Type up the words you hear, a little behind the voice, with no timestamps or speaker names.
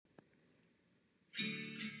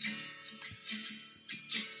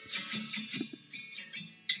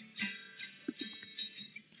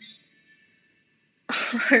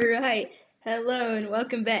Alright, hello and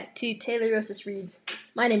welcome back to Taylor Rosas Reads.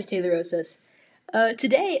 My name is Taylor Rosas.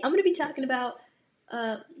 Today I'm going to be talking about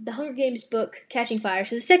the Hunger Games book, Catching Fire,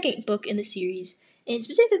 so the second book in the series. And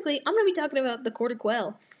specifically, I'm going to be talking about the Quarter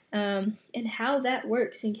Quell and how that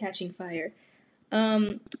works in Catching Fire.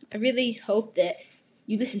 I really hope that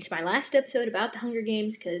you listened to my last episode about the Hunger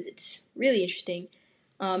Games because it's really interesting.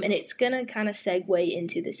 And it's going to kind of segue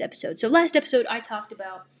into this episode. So last episode I talked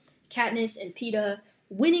about Katniss and Peeta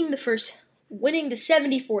winning the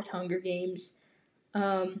 74th Hunger Games,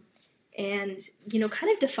 and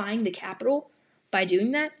kind of defying the Capitol by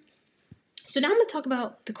doing that. So now I'm going to talk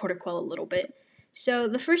about the Quarter Quell a little bit. So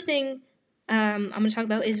the first thing I'm going to talk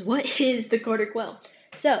about is what is the Quarter Quell.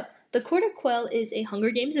 So the Quarter Quell is a Hunger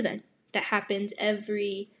Games event that happens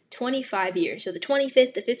every 25 years. So the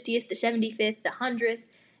 25th, the 50th, the 75th, the 100th,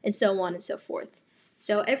 and so on and so forth.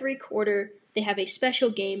 So every quarter they have a special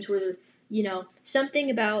games where something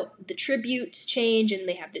about the tributes change, and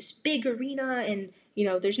they have this big arena, and,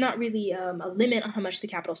 there's not really a limit on how much the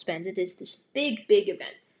Capitol spends. It is this big, big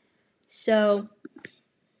event. So,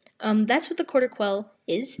 that's what the Quarter Quell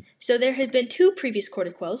is. So there had been two previous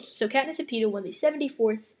Quarter Quells. So Katniss and Peeta won the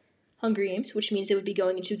 74th Hunger Games, which means they would be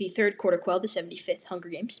going into the third Quarter Quell, the 75th Hunger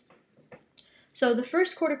Games. So the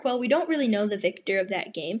first Quarter Quell, we don't really know the victor of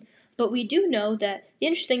that game, but we do know that the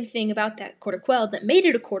interesting thing about that Quarter Quell that made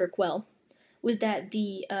it a Quarter Quell was that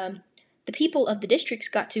the people of the districts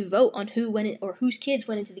got to vote on who went in, or whose kids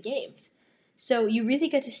went into the games. So you really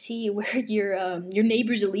got to see where your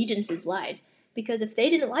neighbor's allegiances lied, because if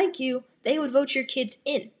they didn't like you, they would vote your kids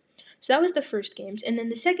in. So that was the first games, and then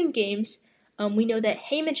the second games, we know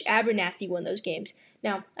that Haymitch Abernathy won those games.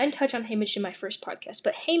 Now, I didn't touch on Haymitch in my first podcast,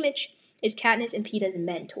 but Haymitch is Katniss and Peeta's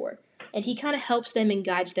mentor, and he kind of helps them and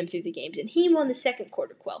guides them through the games, and he won the second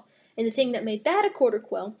Quarter Quell. And the thing that made that a Quarter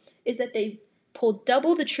Quell is that they pulled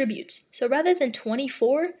double the tributes. So rather than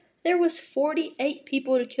 24, there was 48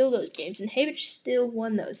 people to kill those games, and Haymitch still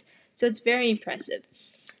won those. So it's very impressive.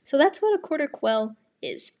 So that's what a Quarter Quell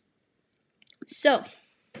is. So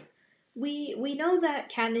we know that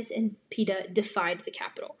Katniss and Peeta defied the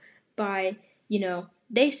Capitol by,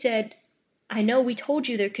 they said, I know we told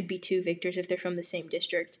you there could be two victors if they're from the same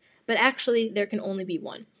district, but actually there can only be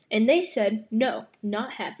one. And they said, no,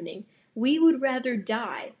 not happening. We would rather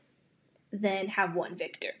die than have one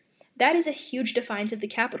victor. That is a huge defiance of the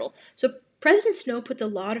Capitol. So President Snow puts a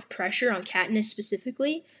lot of pressure on Katniss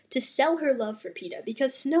specifically to sell her love for Peeta,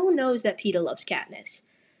 because Snow knows that Peeta loves Katniss.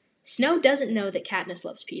 Snow doesn't know that Katniss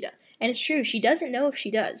loves Peeta. And it's true, she doesn't know if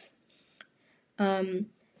she does.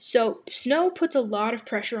 So Snow puts a lot of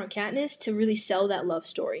pressure on Katniss to really sell that love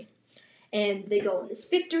story. And they go on this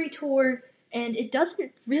victory tour, and it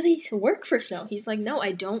doesn't really work for Snow. He's like, no,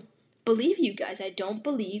 I don't believe you guys. I don't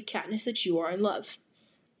believe, Katniss, that you are in love.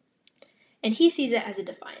 And he sees it as a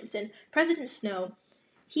defiance. And President Snow,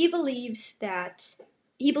 he believes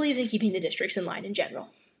in keeping the districts in line in general.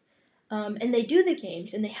 And they do the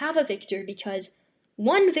games, and they have a victor because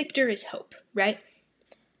one victor is hope, right?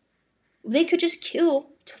 They could just kill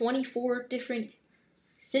 24 different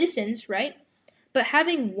citizens, right? But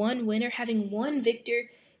having one winner, having one victor,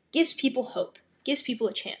 gives people hope, gives people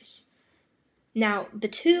a chance. Now, the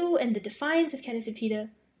two and the defiance of Katniss and Peeta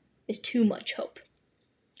is too much hope.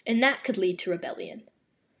 And that could lead to rebellion.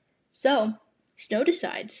 So, Snow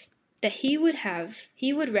decides that he would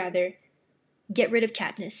rather get rid of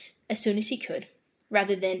Katniss as soon as he could,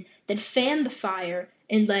 rather than fan the fire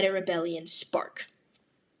and let a rebellion spark.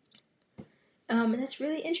 And that's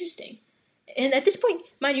really interesting. And at this point,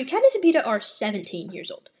 mind you, Katniss and Peeta are 17 years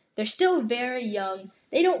old. They're still very young.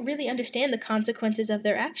 They don't really understand the consequences of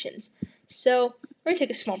their actions. So, we're going to take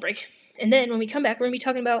a small break. And then when we come back, we're going to be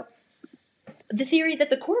talking about the theory that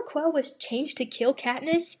the Quarter Quell was changed to kill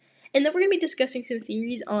Katniss. And then we're going to be discussing some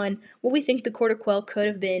theories on what we think the Quarter Quell could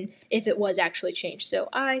have been if it was actually changed. So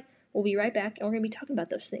I will be right back, and we're going to be talking about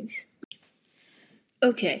those things.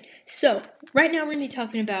 Okay, so right now we're going to be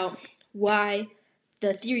talking about why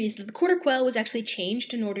the theory is that the Quarter Quell was actually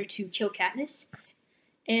changed in order to kill Katniss.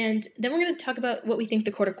 And then we're going to talk about what we think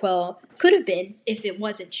the Quarter Quell could have been if it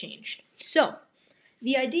wasn't changed. So,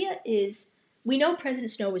 the idea is, we know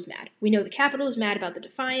President Snow was mad. We know the Capitol is mad about the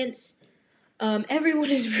defiance.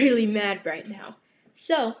 Everyone is really mad right now.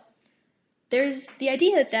 So, there's the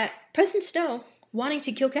idea that President Snow, wanting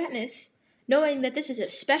to kill Katniss, knowing that this is a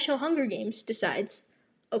special Hunger Games, decides,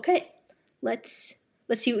 okay, let's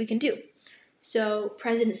see what we can do. So,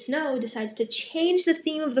 President Snow decides to change the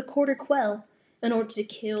theme of the Quarter Quell in order to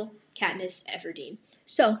kill Katniss Everdeen.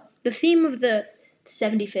 So, the theme of the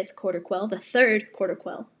 75th Quarter Quell, the third Quarter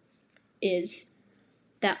Quell, is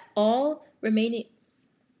that all remaining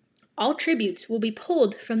all tributes will be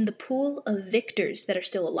pulled from the pool of victors that are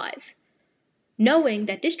still alive, knowing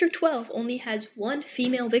that District 12 only has one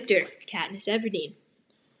female victor, Katniss Everdeen.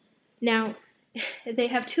 Now, they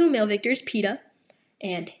have two male victors, Peeta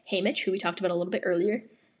and Haymitch, who we talked about a little bit earlier.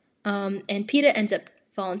 And Peeta ends up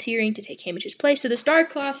volunteering to take Haymitch's place, so the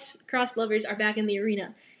star-crossed lovers are back in the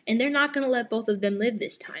arena, and they're not going to let both of them live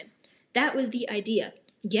this time. That was the idea.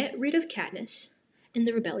 Get rid of Katniss, and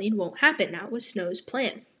the rebellion won't happen. That was Snow's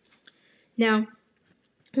plan. Now,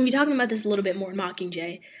 we'll be talking about this a little bit more in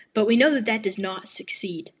Mockingjay, but we know that that does not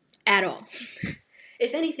succeed at all.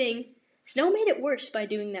 If anything, Snow made it worse by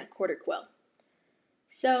doing that Quarter Quell.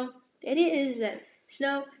 So, the idea is that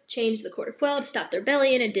Snow changed the Quarter Quell to stop the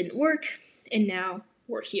rebellion. It didn't work, and now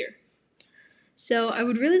we're here. So, I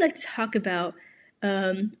would really like to talk about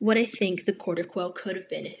what I think the Quarter Quell could have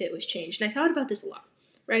been if it was changed. And I thought about this a lot,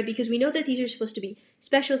 right? Because we know that these are supposed to be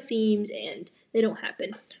special themes, and they don't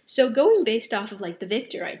happen. So, going based off of, like, the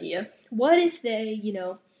victor idea, what if they,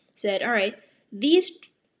 said, all right, these,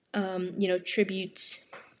 tributes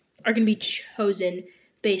are going to be chosen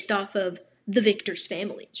based off of the victors'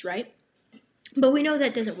 families, right? But we know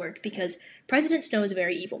that doesn't work because President Snow is a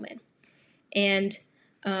very evil man. And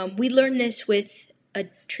we learn this with a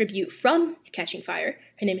tribute from Catching Fire.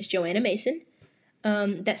 Her name is Joanna Mason.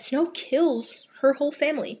 That Snow kills her whole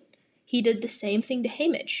family. He did the same thing to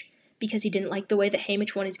Haymitch because he didn't like the way that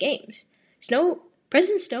Haymitch won his games.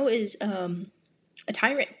 President Snow is a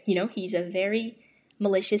tyrant. He's a very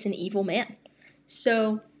malicious and evil man.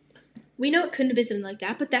 So we know it couldn't have been something like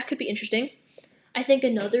that, but that could be interesting. I think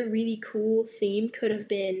another really cool theme could have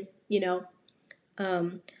been,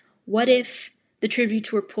 what if the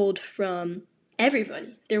tributes were pulled from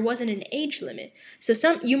everybody? There wasn't an age limit.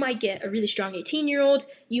 So you might get a really strong 18-year-old,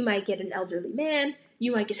 you might get an elderly man,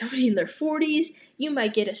 you might get somebody in their 40s, you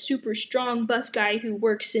might get a super strong buff guy who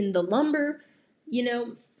works in the lumber,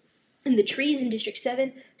 in the trees in District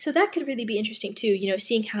 7. So that could really be interesting too,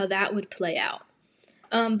 seeing how that would play out.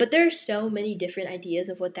 But there are so many different ideas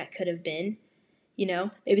of what that could have been.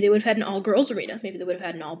 Maybe they would have had an all-girls arena. Maybe they would have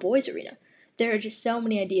had an all-boys arena. There are just so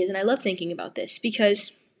many ideas, and I love thinking about this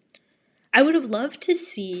because I would have loved to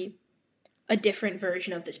see a different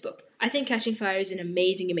version of this book. I think Catching Fire is an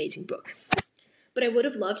amazing, amazing book. But I would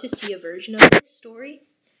have loved to see a version of this story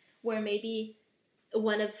where maybe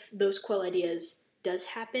one of those Quell ideas does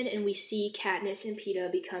happen, and we see Katniss and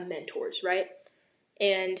Peeta become mentors, right?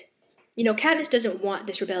 And, Katniss doesn't want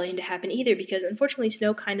this rebellion to happen either because, unfortunately,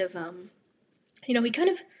 Snow kind of,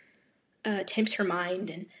 tempts her mind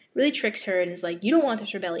and really tricks her and is like, you don't want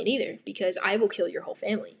this rebellion either because I will kill your whole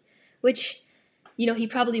family. Which, he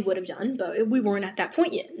probably would have done, but we weren't at that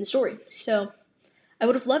point yet in the story. So I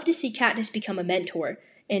would have loved to see Katniss become a mentor.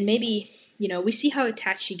 And maybe, we see how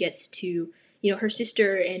attached she gets to, her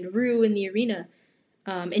sister and Rue in the arena.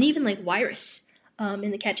 And even like Wyrus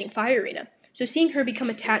in the Catching Fire arena. So seeing her become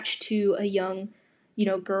attached to a young,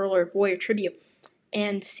 girl or boy or tribute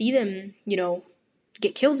and see them,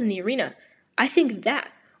 get killed in the arena, I think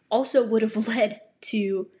that also would have led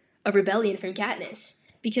to a rebellion from Katniss.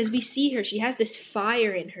 Because we see her, she has this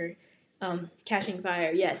fire in her, Catching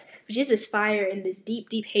Fire, yes. But she has this fire and this deep,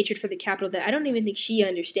 deep hatred for the Capitol that I don't even think she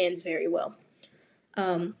understands very well.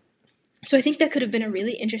 So I think that could have been a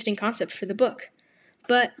really interesting concept for the book.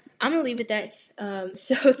 But I'm going to leave it at that.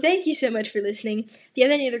 So thank you so much for listening. If you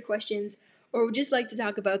have any other questions or would just like to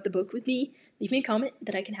talk about the book with me, leave me a comment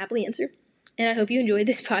that I can happily answer. And I hope you enjoyed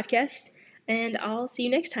this podcast. And I'll see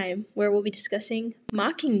you next time where we'll be discussing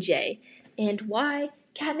Mockingjay and why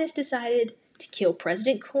Katniss decided to kill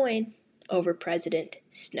President Coin over President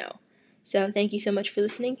Snow. So thank you so much for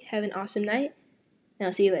listening. Have an awesome night. And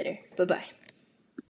I'll see you later. Bye-bye.